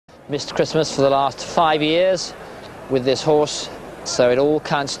Missed Christmas for the last 5 years with this horse, so it all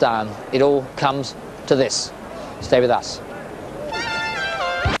counts down. It all comes to this. Stay with us.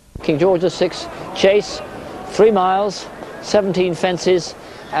 King George VI chase, 3 miles, 17 fences,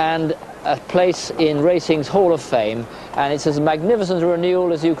 and a place in racing's Hall of Fame, and it's as magnificent a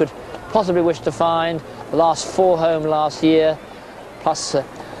renewal as you could possibly wish to find. The last 4 home last year, plus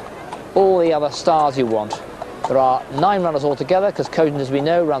all the other stars you want. There are 9 runners altogether, because Kempton, as we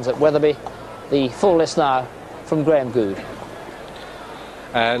know, runs at Wetherby. The full list now from Graham Good.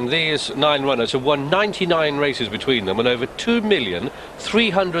 And these 9 runners have won 99 races between them and over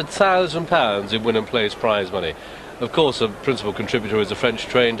 £2,300,000 in win and place prize money. Of course, a principal contributor is the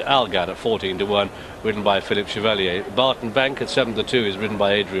French-trained Algad at 14 to 1, ridden by Philippe Chevalier. Barton Bank at 7 to 2 is ridden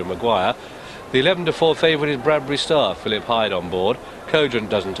by Adrian Maguire. The 11 to 4 favourite is Bradbury Star, Philip Hyde on board. Cogent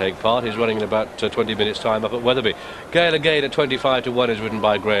doesn't take part, he's running in about 20 minutes time up at Wetherby. Gale Again at 25 to 1 is ridden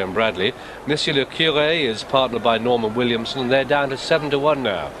by Graham Bradley. Monsieur Le Curé is partnered by Norman Williamson, and they're down to 7 to 1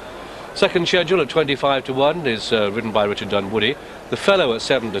 now. Second schedule at 25 to 1 is ridden by Richard Dunwoody. The Fellow at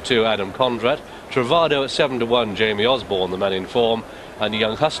 7 to 2, Adam Condrat. Travado at 7 to 1, Jamie Osborne, the man in form. And the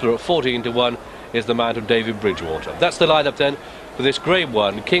Young Hustler at 14 to 1 is the man of David Bridgewater. That's the lineup then for this Grade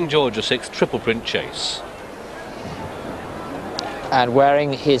 1 King George VI Triple Print Chase. And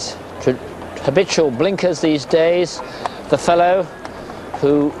wearing his habitual blinkers these days, the Fellow,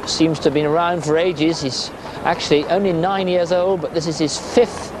 who seems to have been around for ages. He's actually only 9 years old, but this is his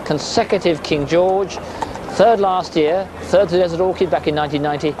 5th consecutive King George. 3rd last year, 3rd to the Desert Orchid back in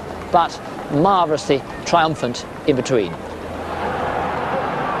 1990, but marvellously triumphant in between.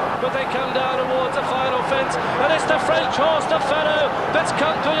 But they come down towards the final fence, and it's the French horse, the Fellow, that's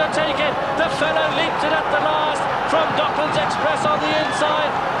come to take it. The Fellow leaped it at the last from Docklands Express on the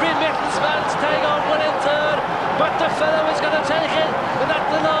inside. Remittance Man's tag on 1 in 3rd, but the Fellow is going to take it, and at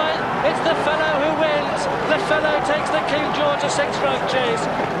the line, it's the Fellow who wins. The Fellow takes the King George VI run chase.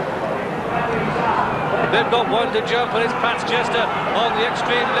 They've got 1 to jump, and it's Pat Chester on the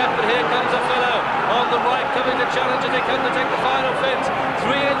extreme left, but here comes the Fellow on the right, coming to challenge as they come to take the final fence.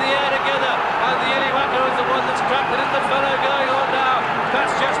 3 in the air together, and the Illywacker is the one that's trapped, and it's the Fellow going on now. Pat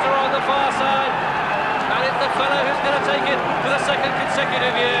Chester on the far side, and it's the Fellow who's going to take it for the 2nd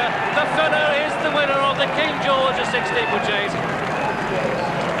consecutive year. The Fellow is the winner of the King George VI steeplechase.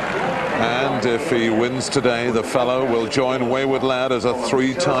 And if he wins today, the Fellow will join Wayward Lad as a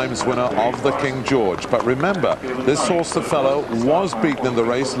 3-times winner of the King George. But remember, this horse, the Fellow, was beaten in the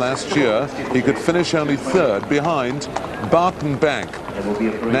race last year. He could finish only 3rd behind Barton Bank.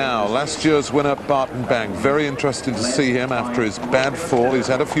 Now, last year's winner, Barton Bank, very interesting to see him after his bad fall. He's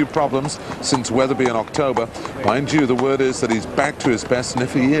had a few problems since Wetherby in October. Mind you, the word is that he's back to his best, and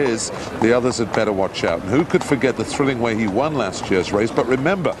if he is, the others had better watch out. And who could forget the thrilling way he won last year's race? But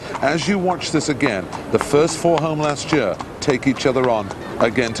remember, as you watch this again, the first 4 home last year take each other on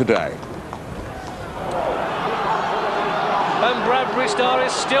again today. And Bradbury Star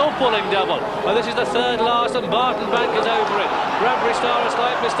is still pulling double, and this is the 3rd last, and Barton Bank is over it. Bradbury Star, a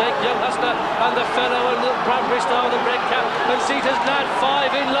slight mistake, Young Hustler and the Fellow, and Bradbury Star with the red cap, and Cedar's Lad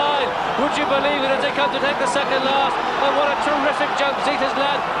 5 in line. Would you believe it as they come to take the 2nd last? And what a terrific jump. Cedar's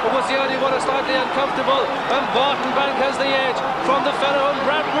Lad was the only one slightly uncomfortable, and Barton Bank has the edge from the Fellow and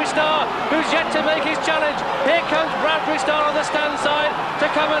Bradbury Star, who's yet to make his challenge. Here comes Bradbury Star on the stand side to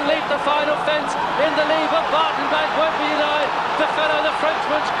come and leap the final fence in the lead, but Barton Bank won't be denied. The Fellow, the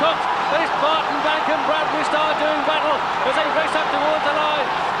Frenchman's cooked, and it's Barton Bank and Bradbury Star doing battle as they race up towards the line.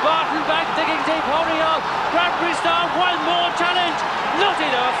 Barton Bank digging deep, holding on. Bradbury Star, 1 more challenge, not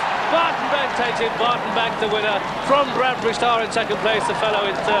enough. Barton Bank takes it. Barton Bank the winner from Bradbury Star in 2nd place, the Fellow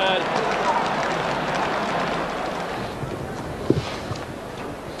in 3rd.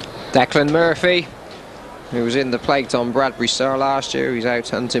 Declan Murphy, who was in the plate on Bradbury Star last year, he's out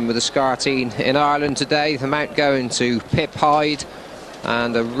hunting with the Scarteen in Ireland today. The mount going to Pip Hyde,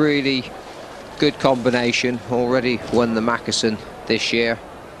 and a really good combination. Already won the Mackerson this year,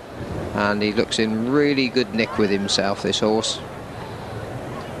 and he looks in really good nick with himself, this horse.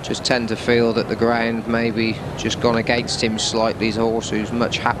 Just tend to feel that the ground maybe just gone against him slightly. His horse who's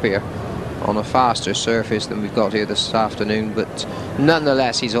much happier on a faster surface than we've got here this afternoon, but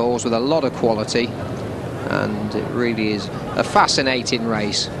nonetheless he's a horse with a lot of quality, and it really is a fascinating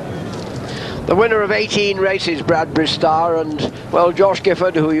race. The winner of 18 races, Bradbury Star, and well, Josh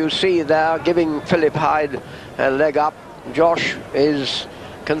Gifford, who you see there giving Philip Hyde a leg up. Josh is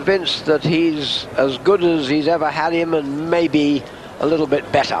convinced that he's as good as he's ever had him, and maybe a little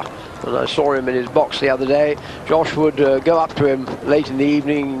bit better. And I saw him in his box the other day. Josh would go up to him late in the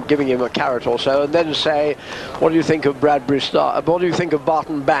evening, giving him a carrot or so, and then say, "What do you think of Bradbury Star? What do you think of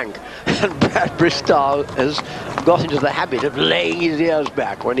Barton Bank?" And Bradbury Star has got into the habit of laying his ears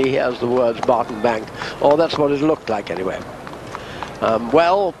back when he hears the words Barton Bank. Or that's what it looked like anyway.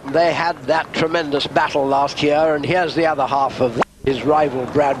 Well, they had that tremendous battle last year, and here's the other half of his rival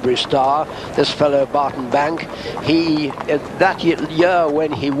Bradbury Star, this fellow Barton Bank. He, that year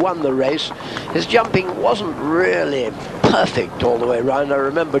when he won the race, his jumping wasn't really perfect all the way around. I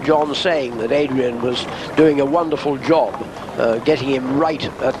remember John saying that Adrian was doing a wonderful job getting him right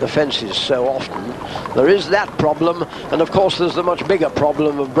at the fences so often. There is that problem, and of course there's the much bigger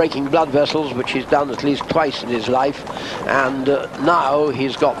problem of breaking blood vessels, which he's done at least twice in his life, and now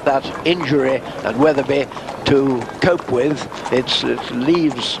he's got that injury at Wetherby to cope with. It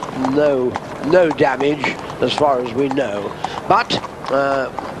leaves no damage as far as we know. But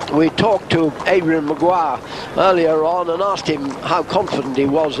we talked to Adrian Maguire earlier on and asked him how confident he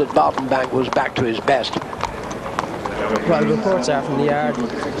was that Barton Bank was back to his best. Well, reports are from the yard,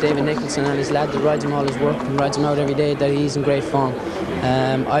 David Nicholson and his lad that rides him all his work and rides him out every day, that he's in great form.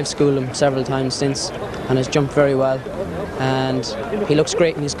 I've schooled him several times since and has jumped very well, and he looks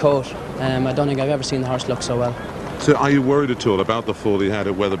great in his coat. I don't think I've ever seen the horse look so well. So are you worried at all about the fall he had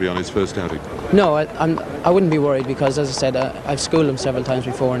at Wetherby on his first outing? No, I wouldn't be worried, because as I said, I've schooled him several times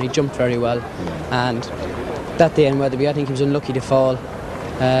before and he jumped very well. And that day in Wetherby, I think he was unlucky to fall.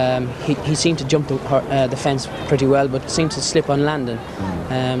 He seemed to jump the fence pretty well, but seemed to slip on landing.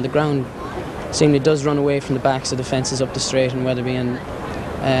 The ground seemingly does run away from the backs of the fences up the straight in Wetherby,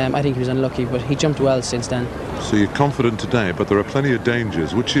 and I think he was unlucky, but he jumped well since then. So you're confident today, but there are plenty of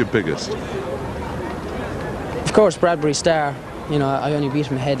dangers. Which are your biggest? Of course, Bradbury Star. You know, I only beat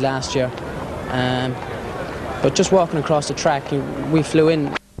him ahead last year. But just walking across the track, we flew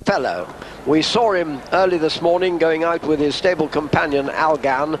in. Fellow. We saw him early this morning going out with his stable companion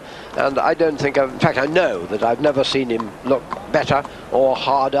Algan, and I don't think, in fact I know that I've never seen him look better or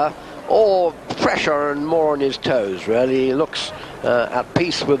harder or fresher and more on his toes, really. He looks at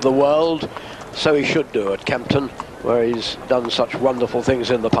peace with the world, so he should do at Kempton, where he's done such wonderful things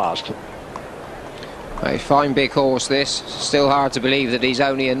in the past. A fine big horse this. Still hard to believe that he's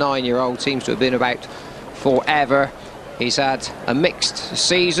only a 9-year-old. Seems to have been about forever. He's had a mixed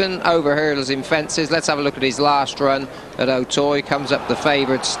season over hurdles in fences. Let's have a look at his last run at Auteuil. Comes up the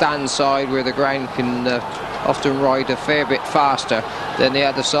favoured stand side, where the ground can often ride a fair bit faster than the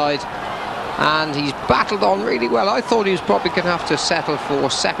other side. And he's battled on really well. I thought he was probably going to have to settle for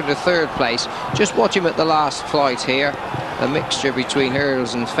second or third place. Just watch him at the last flight here. A mixture between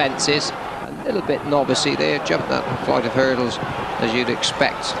hurdles and fences. A little bit novice-y there, jumped that flight of hurdles as you'd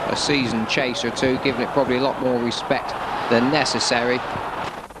expect a seasoned chaser to, giving it probably a lot more respect than necessary,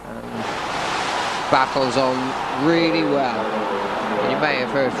 and battles on really well. And you may have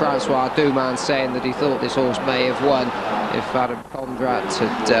heard Francois Duman saying that he thought this horse may have won if Adam Condrat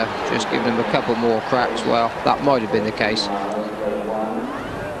had just given him a couple more cracks. Well, that might have been the case.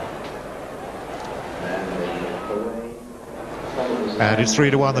 And it's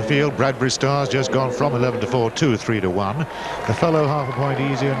 3-1 the field. Bradbury Star's just gone from 11-4 to 3-1. The fellow half a point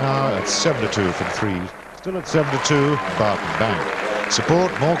easier now at 7-2 from 3. Still at 7-2, Barton Bank.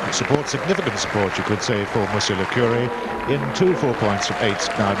 Support, more support, significant support, you could say, for Monsieur Le Curé in 2 4 points from 8,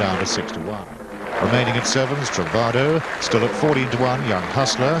 now down to 6-1. Remaining at 7s, Travado, still at 14-1, Young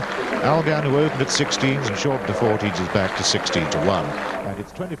Hustler. Algan, who opened at 16s and shortened to 14s, is back to 16-1. And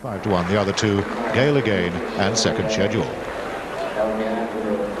it's 25-1, the other two, Gale Again and Second Schedule.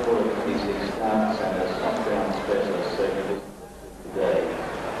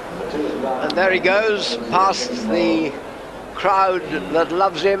 And there he goes, past the crowd that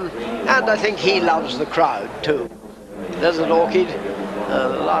loves him, and I think he loves the crowd too. Desert Orchid,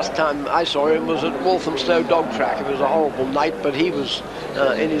 the last time I saw him was at Walthamstow Dog Track. It was a horrible night, but he was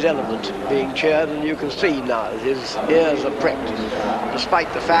in his element being cheered, and you can see now that his ears are pricked,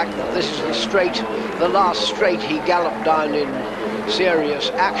 despite the fact that this is the straight, the last straight he galloped down in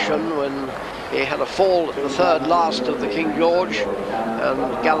serious action when he had a fall at the third last of the King George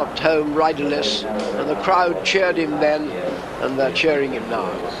and galloped home riderless, and the crowd cheered him then, and they're cheering him now.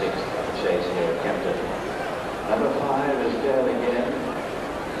 Number 5 is Gale Again.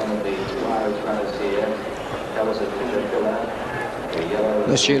 One of the wild runners here. That was a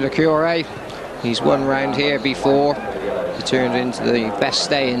Monsieur Le Curé, he's won round here before. He turned into the best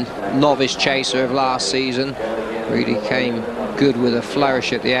staying novice chaser of last season. Really came good with a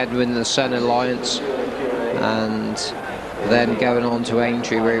flourish at the end, winning the Sun Alliance, and then going on to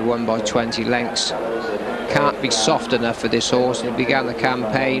Aintree, where he won by 20 lengths. can't be soft enough for this horse, and he began the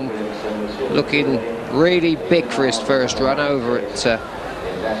campaign looking really big for his first run over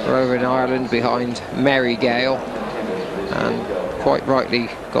in Ireland behind Mary Gale, and quite rightly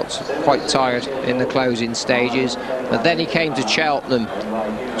got quite tired in the closing stages. But then he came to Cheltenham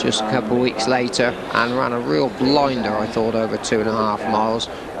just a couple of weeks later and ran a real blinder, I thought, over 2.5 miles.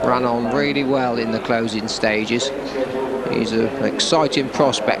 Ran on really well in the closing stages. He's an exciting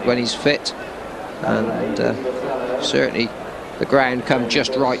prospect when he's fit, and certainly the ground come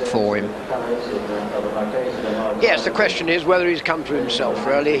just right for him. Yes, the question is whether he's come to himself,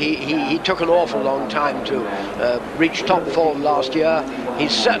 really. He took an awful long time to reach top form last year.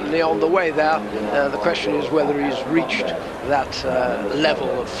 He's certainly on the way there. The question is whether he's reached that level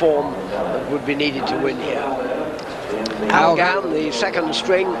of form that would be needed to win here. Algan, the second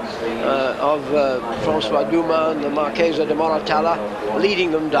string of Francois Dumas and the Marchesa de Moratalla,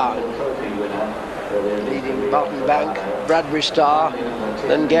 leading them down. Leading Barton Bank, Bradbury Star,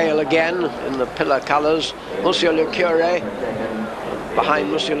 then Gale again in the pillar colours. Monsieur le Curé, behind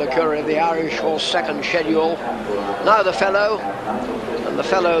Monsieur le Curé, the Irish horse, second schedule. Now the Fellow, and the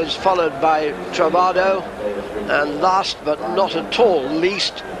Fellow's followed by Travado, and last but not at all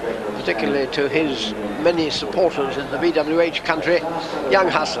least, particularly to his many supporters in the BWH country, Young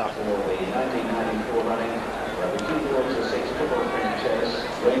Hustler.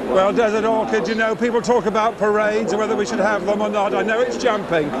 Well, Desert Orchid, you know, people talk about parades and whether we should have them or not. I know it's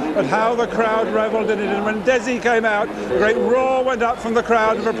jumping, but how the crowd revelled in it. And when Dessie came out, a great roar went up from the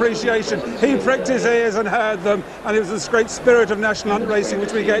crowd of appreciation. He pricked his ears and heard them, and it was this great spirit of national hunt racing,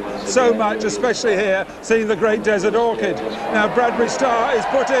 which we get so much, especially here, seeing the great Desert Orchid. Now, Bradbury Star is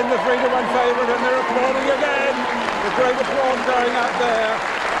put in the 3-to-1 favourite, and they're applauding again. The great applause going up there.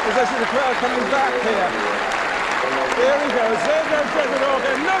 There's actually the crowd coming back here. Here he goes, there goes Desert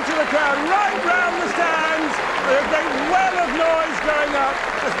Orchid, look to the crowd, right round the stands, with a great well of noise going up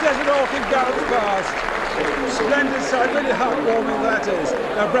as Desert Orchid gallops past. Splendid sight, really heartwarming that is.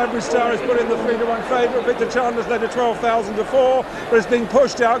 Now Bradbury Star is put in the 3-to-1 favourite. Victor Chandler's led at 12,000 to 4, but it's being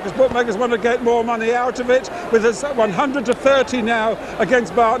pushed out because bookmakers want to get more money out of it, with us 100 to 30 now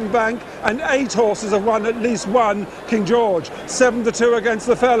against Barton Bank, and 8 horses have won at least one King George. 7 to 2 against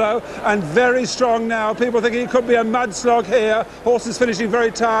the Fellow, and very strong now. People thinking it could be a mudslog here. Horses finishing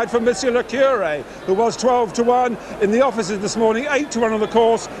very tired for Monsieur le Curé, who was 12 to 1 in the offices this morning, 8 to 1 on the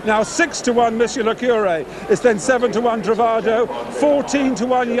course, now 6 to 1 Monsieur le Curé. It's then 7 to 1 Travado, 14 to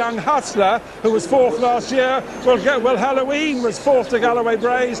 1 Young Hustler, who was 4th last year. Well, Halloween was 4th to Galloway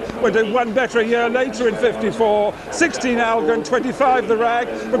Braes, went to one better a year later in 54. 16 Algan, 25 the Rag.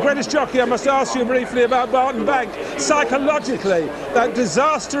 The greatest jockey, I must ask you briefly about Barton Bank. Psychologically, that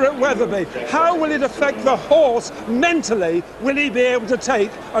disaster at Wetherby, how will it affect the horse mentally? Will he be able to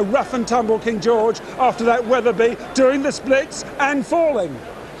take a rough and tumble King George after that Wetherby, doing the splits and falling?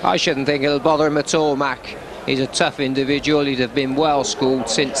 I shouldn't think it'll bother him at all, Mac. He's a tough individual. He'd have been well schooled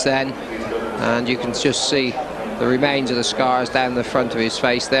since then, and you can just see the remains of the scars down the front of his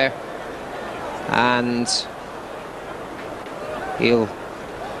face there, and he'll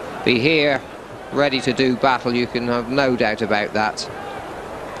be here ready to do battle. You can have no doubt about that.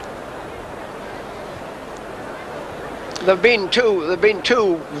 There've been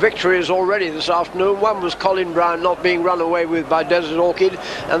two victories already this afternoon. One was Colin Brown not being run away with by Desert Orchid,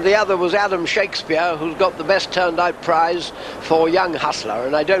 and the other was Adam Shakespeare, who's got the best turned out prize for Young Hustler,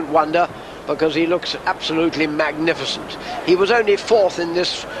 and I don't wonder, because he looks absolutely magnificent. He was only 4th in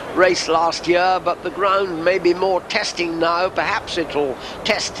this race last year, but the ground may be more testing now. Perhaps it'll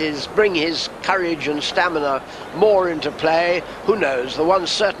bring his courage and stamina more into play. Who knows? The one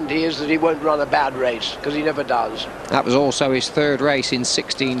certainty is that he won't run a bad race, because he never does. That was also his 3rd race in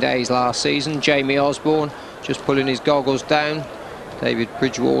 16 days last season. Jamie Osborne just pulling his goggles down. David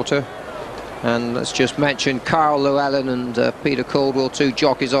Bridgewater. And let's just mention Carl Llewellyn and Peter Caldwell, 2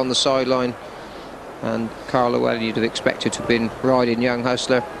 jockeys on the sideline. And Carl Llewellyn you'd have expected to have been riding Young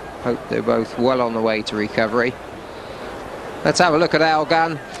Hustler. Hope they're both well on the way to recovery. Let's have a look at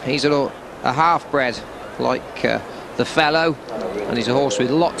Algan. He's a half-bred like the Fellow, and he's a horse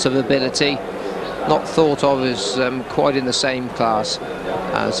with lots of ability. Not thought of as quite in the same class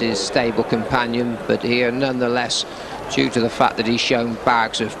as his stable companion, but here nonetheless, due to the fact that he's shown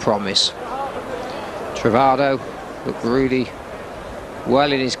bags of promise. Travado looked really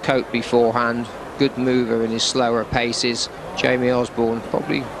well in his coat beforehand, good mover in his slower paces. Jamie Osborne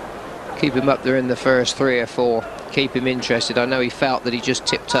probably keep him up there in the first 3 or 4, keep him interested. I know he felt that he just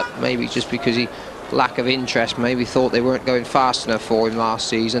tipped up, maybe just because he lack of interest, maybe thought they weren't going fast enough for him last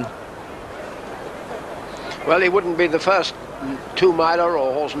season. Well, he wouldn't be the first two-miler, or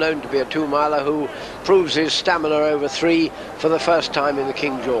a horse known to be a two-miler, who proves his stamina over 3 for the first time in the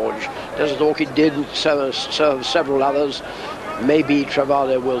King George. Desert Orchid did serve several others. Maybe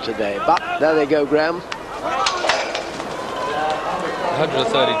Travado will today. But there they go, Graham.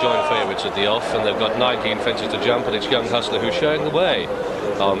 130 joint favourites at the off, and they've got 19 fences to jump, and it's Young Hustler who's showing the way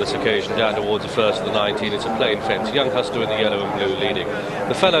on this occasion down towards the first of the 19. It's a plain fence. Young Hustler in the yellow and blue leading.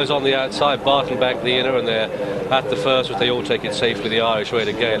 The fellows on the outside, Barton Bank the inner, and they're at the first, which they all take it safely. The Irish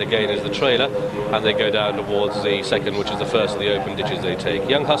Raider Gale again is the trailer, and they go down towards the second, which is the first of the open ditches they take.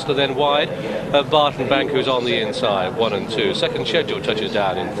 Young Hustler then wide, Barton Bank who's on the inside, 1 and 2. Second schedule touches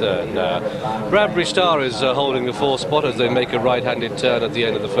down in third now. Bradbury Star is holding the 4th spot as they make a right-handed turn at the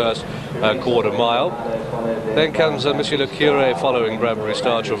end of the first quarter mile. Then comes Monsieur Le Cure following Bradbury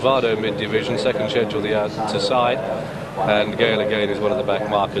Star, Travado mid-division, second schedule the out to side, and Gale again is one of the back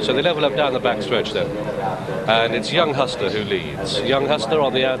markers. So they level up down the back stretch then. And it's Young Hustler who leads. Young Hustler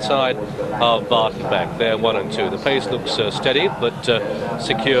on the outside of Barton Bank. They're 1 and 2. The pace looks steady but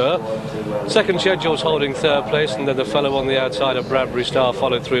secure. Second schedule's holding 3rd place, and then the fellow on the outside of Bradbury Star,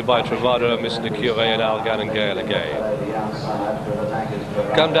 followed through by Travado, Mr. Le Cure and Algan and Gale again.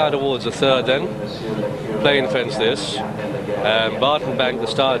 Come down towards the 3rd then. Plain fence this. Barton Bank, the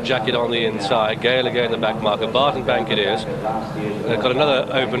star jacket on the inside. Gale again, the back marker. Barton Bank it is. They've got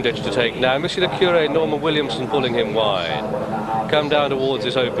another open ditch to take now. Monsieur Le Cure, Norman Williamson pulling him wide. Come down towards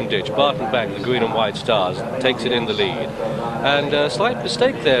this open ditch. Barton Bank, the green and white stars, takes it in the lead. And a slight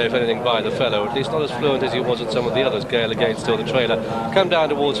mistake there, if anything, by the fellow. At least not as fluent as he was at some of the others. Gale again, still the trailer. Come down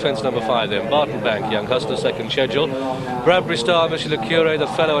towards fence number 5 then. Barton Bank, Young Hustler, second schedule. Bradbury Star, Monsieur Le Cure, the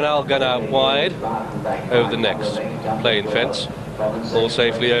fellow and Algan out wide. Over the next plain fence. All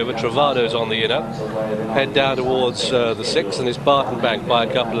safely over. Travado's on the inner. Head down towards the 6th, and it's Barton Bank by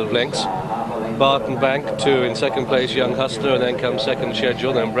a couple of lengths. Barton Bank 2 in second place, Young Hustler, and then comes second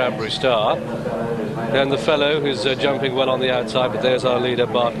schedule, then Bradbury Star. Then the fellow who's jumping well on the outside, but there's our leader,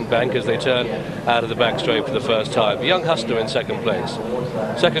 Barton Bank, as they turn out of the back straight for the first time. Young Hustler in second place.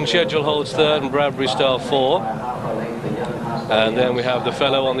 Second schedule holds 3rd, and Bradbury Star 4. And then we have the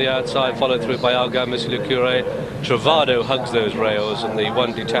fellow on the outside, followed through by Algan, Monsieur Le Cure. Travado hugs those rails, and the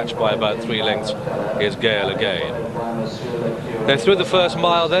one detached by about 3 lengths is Gale again. They're through the first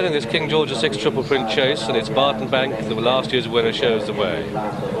mile then in this King George VI triple print chase, and it's Barton Bank, the last year's winner, shows the way.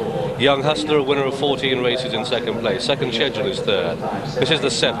 Young Hustler, a winner of 14 races, in second place. Second schedule is 3rd. This is the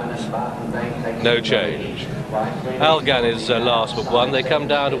 7th. No change. Algan is last but 1. They come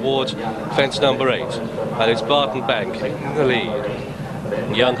down towards fence number 8, and it's Barton Bank in the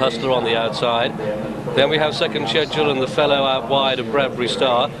lead. Young Hustler on the outside. Then we have second schedule, and the fellow out wide of Bradbury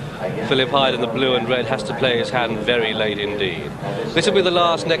Star. Philip Hyde in the blue and red has to play his hand very late indeed. This will be the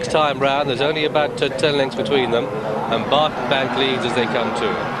last next time round. There's only about 10 lengths between them, and Barton Bank leads as they come to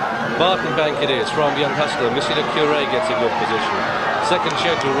it. Barton Bank it is from Young Hustler. Monsieur Le Cure gets a good position. Second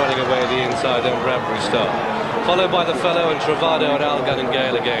schedule running away the inside, then Bradbury Star. Followed by the fellow and Travado and Algan and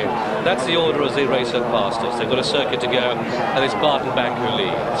Gale again. That's the order as they race up past us. They've got a circuit to go, and it's Barton Bank who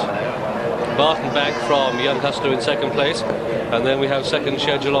leads. Barton Bank from Young Hustler in second place, and then we have second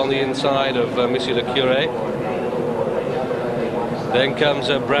schedule on the inside of Monsieur Le Cure. Then comes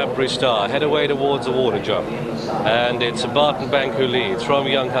Bradbury Star, head away towards the water jump, and it's Barton Bank who leads from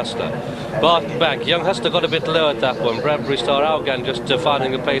Young Hustler. Barton Bank, Young Hustler got a bit low at that one. Bradbury Star, Algan just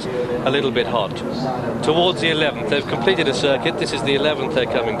finding the pace a little bit hot. Towards the 11th, they've completed a circuit. This is the 11th they're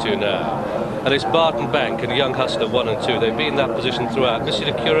coming to now. And it's Barton Bank and Young Hustler 1 and 2. They've been in that position throughout. Monsieur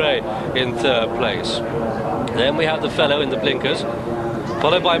Le Cure in 3rd place. Then we have the fellow in the blinkers,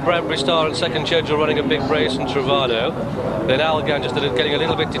 followed by Bradbury Star in second schedule running a big brace, and Travado. Then Algan just getting a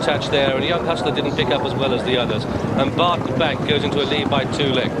little bit detached there, and Young Hustler didn't pick up as well as the others. And Barton Bank goes into a lead by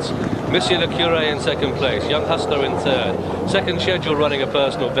 2 lengths. Monsieur Le Cure in second place, Young Hustler in 3rd. Second schedule running a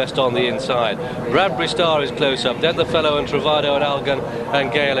personal best on the inside. Bradbury Star is close up, then the fellow and Travado and Algan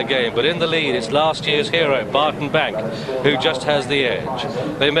and Gale again. But in the lead, it's last year's hero, Barton Bank, who just has the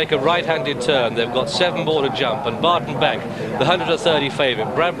edge. They make a right-handed turn. They've got 7 more to jump, and Barton Bank, the 130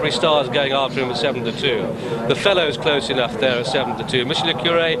 favourite. Bradbury Star's going after him at 7 to 2. The fellow's close enough there at 7 to 2. Monsieur Le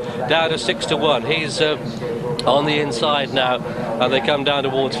Cure down to 6 to 1. He's on the inside now, and they come down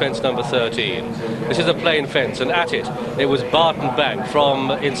towards fence number 13. This is a plain fence, and at it was Barton Bank from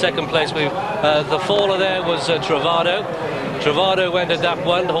in second place. The faller there was Travado. Travado went at that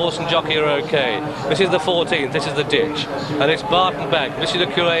one, horse and jockey are okay. This is the 14th, this is the ditch. And it's Barton Bank, Monsieur Le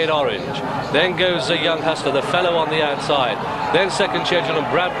Curé in orange. Then goes the Young Hustler, the fellow on the outside. Then second schedule and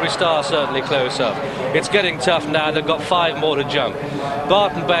Bradbury Star certainly close up. It's getting tough now, they've got 5 more to jump.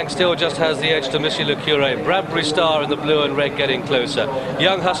 Barton Bank still just has the edge to Monsieur Le Curé. Bradbury Star in the blue and red getting closer.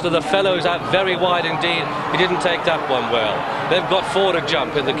 Young Hustler, the fellow, is out very wide indeed. He didn't take that one well. They've got 4 to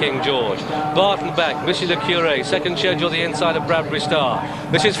jump in the King George. Barton Bank, Monsieur Le Curé, second schedule the inside of Bradbury Star.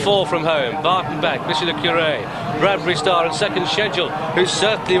 This is 4 from home. Barton Bank, Monsieur Le Curé, Bradbury Star and second schedule, who's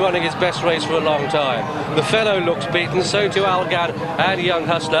certainly running his best race for a long time. The fellow looks beaten, so too Algan and Young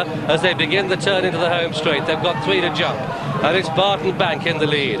Hustler as they begin the turn into the home straight. They've got 3 to jump. And it's Barton Bank in the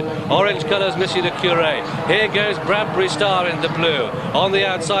lead. Orange colours, Monsieur Le Curé. Here goes Bradbury Star in the blue, on the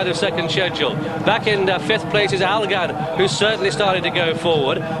outside of second schedule. Back in 5th place is Algan, who's certainly starting to go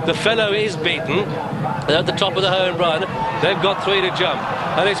forward. The fellow is beaten. They're at the top of the home run. They've got 3 to jump.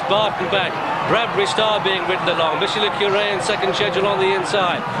 And it's Barton Bank. Bradbury Star being ridden along. Monsieur Le Curé in second schedule on the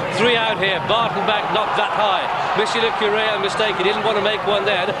inside. 3 out here. Barton Bank not that high. Monsieur Le Curé, a mistake. He didn't want to make one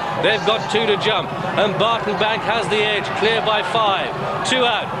then. They've got 2 to jump. And Barton Bank has the edge. Clear by 5. 2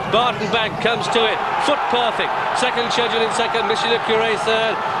 out. Barton Bank comes to it. Foot perfect. Second schedule in second. Monsieur Le Curé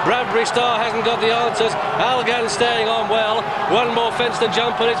third. Bradbury Star hasn't got the answers. Algan staying on well. 1 more fence to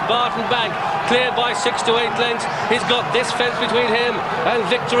jump and it's Barton Bank. Clear by 6 to 8 lengths. He's got this fence between him and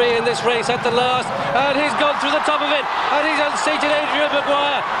victory in this race at the last. And he's gone through the top of it. And he's unseated Adrian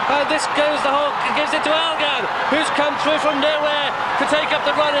Maguire. And this goes the whole, gives it to Algan, who's come through from nowhere to take up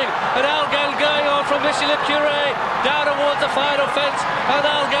the running. And Algan going on from Monsieur Le Curé down towards the final fence. And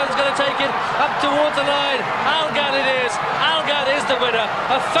Algan's going to take it up towards the line. Algan it is. Algan is the winner.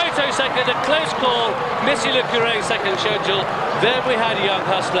 A photo second, a close call. Monsieur Le Curé second schedule. Then we had Young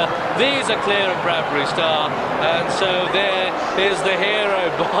Hustler. These are clear of Bradbury Star. And so there is the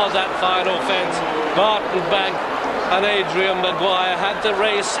hero behind that final fence. Barton Bank and Adrian Maguire had the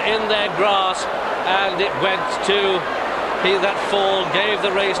race in their grasp. And it went to that fall, gave the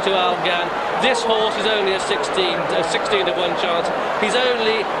race to Algan. This horse is only a 16 to 1 chance. He's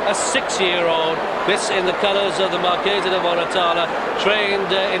only a 6-year-old. This in the colours of the Marquise de Moratala, trained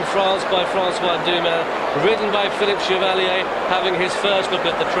in France by Francois Dumas, ridden by Philippe Chevalier, having his first look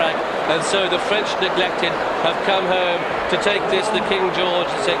at the track. And so the French neglected have come home to take this, the King George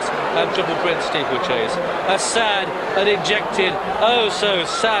VI and Triple Prince steeplechase. A sad and ejected, oh so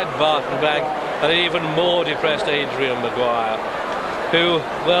sad Barton Bank, and an even more depressed Adrian Maguire, who,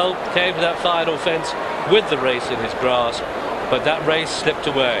 well, came to that final fence with the race in his grasp, but that race slipped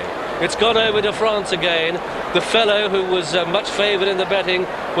away. It's gone over to France again. The fellow who was much favoured in the betting,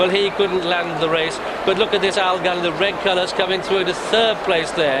 well, he couldn't land the race. But look at this Algan, the red colours coming through to 3rd place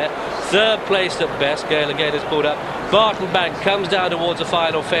there. 3rd place at best. Gale again is pulled up. Barton Bank comes down towards the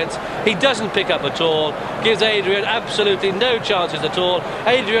final fence. He doesn't pick up at all. Gives Adrian absolutely no chances at all.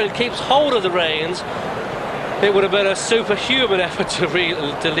 Adrian keeps hold of the reins. It would have been a superhuman effort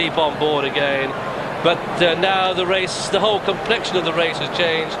to leap on board again. But now the race, the whole complexion of the race has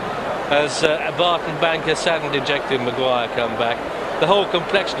changed as Barton Bank has saddened ejected Maguire come back. The whole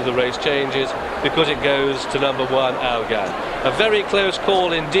complexion of the race changes because it goes to number 1, Algan. A very close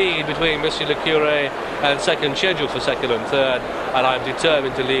call indeed between Monsieur Le Curé and second schedule for 2nd and 3rd, and I'm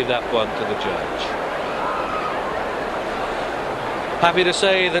determined to leave that one to the judge. Happy to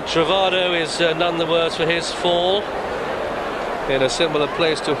say that Travado is none the worse for his fall. In a similar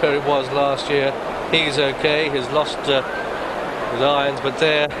place to where it was last year. He's okay, he's lost his irons, but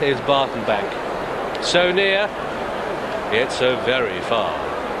there is Barton Bank. So near, yet so very far.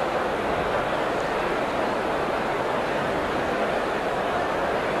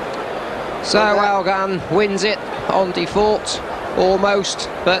 So Algan wins it on default, almost,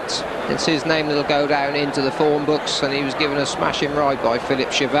 but it's his name that'll go down into the form books, and he was given a smashing ride by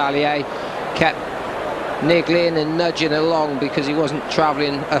Philippe Chevalier. Kept niggling and nudging along because he wasn't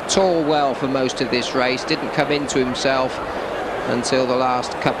travelling at all well for most of this race. Didn't come into himself until the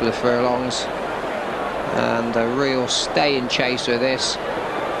last couple of furlongs, and a real staying chaser this,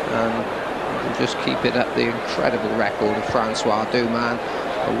 and just keeping up the incredible record of Francois Dumas,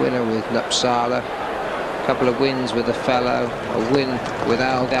 a winner with Nupsala, a couple of wins with the fellow, a win with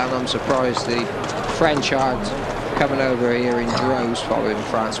Algan. I'm surprised the French aren't coming over here in droves following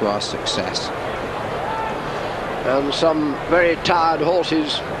Francois' success. And some very tired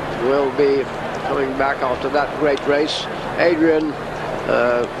horses will be coming back after that great race. Adrian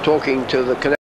talking to the